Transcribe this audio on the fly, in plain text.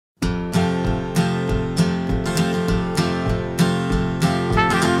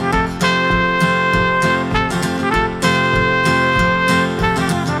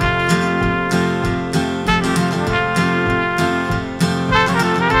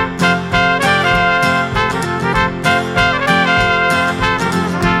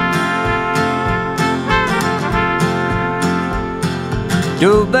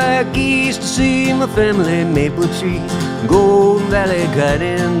Drove back east to see my family, maple tree, Golden Valley,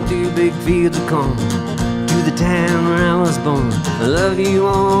 cutting through big fields of corn to the town where I was born. I love you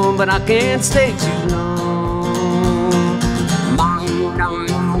all, but I can't stay too long.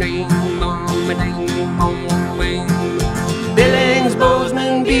 Billings,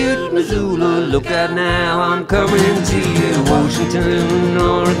 Bozeman, Butte, Missoula, look out now, I'm coming to you. Washington,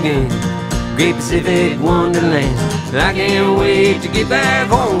 Oregon, Great Pacific Wonderland, I can't wait to get back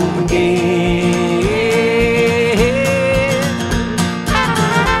home again.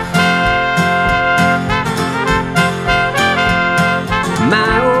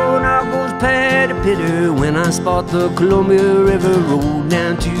 My old uncle's paddy pitter when I spot the Columbia River roll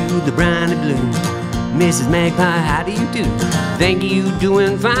down to the briny blue. Mrs. Magpie, how do you do? Thank you,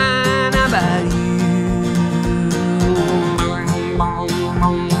 doing fine. How about you?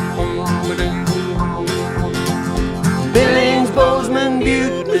 Billings, Bozeman,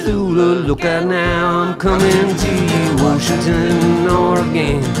 Butte, Missoula, look out now, I'm coming to you. Washington,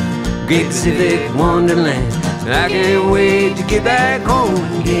 Oregon, Great Pacific Wonderland, I can't wait to get back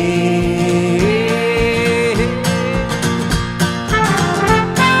home again.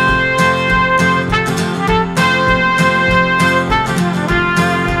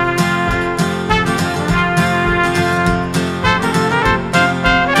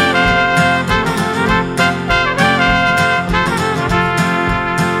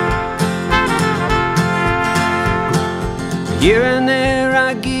 Here and there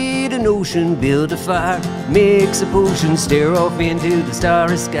I get a notion, build a fire, mix a potion, stare off into the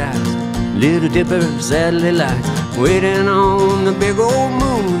starry skies. Little Dipper, satellite lights, waiting on the big old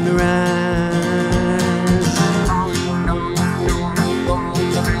moon to rise.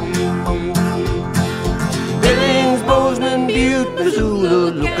 Billings, Bozeman, Butte,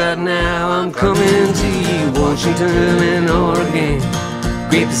 Missoula, look out now, I'm coming to you. Washington and Oregon,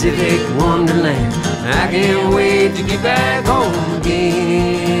 Great Pacific Wonderland, I can't wait to get back home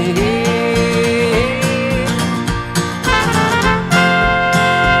again.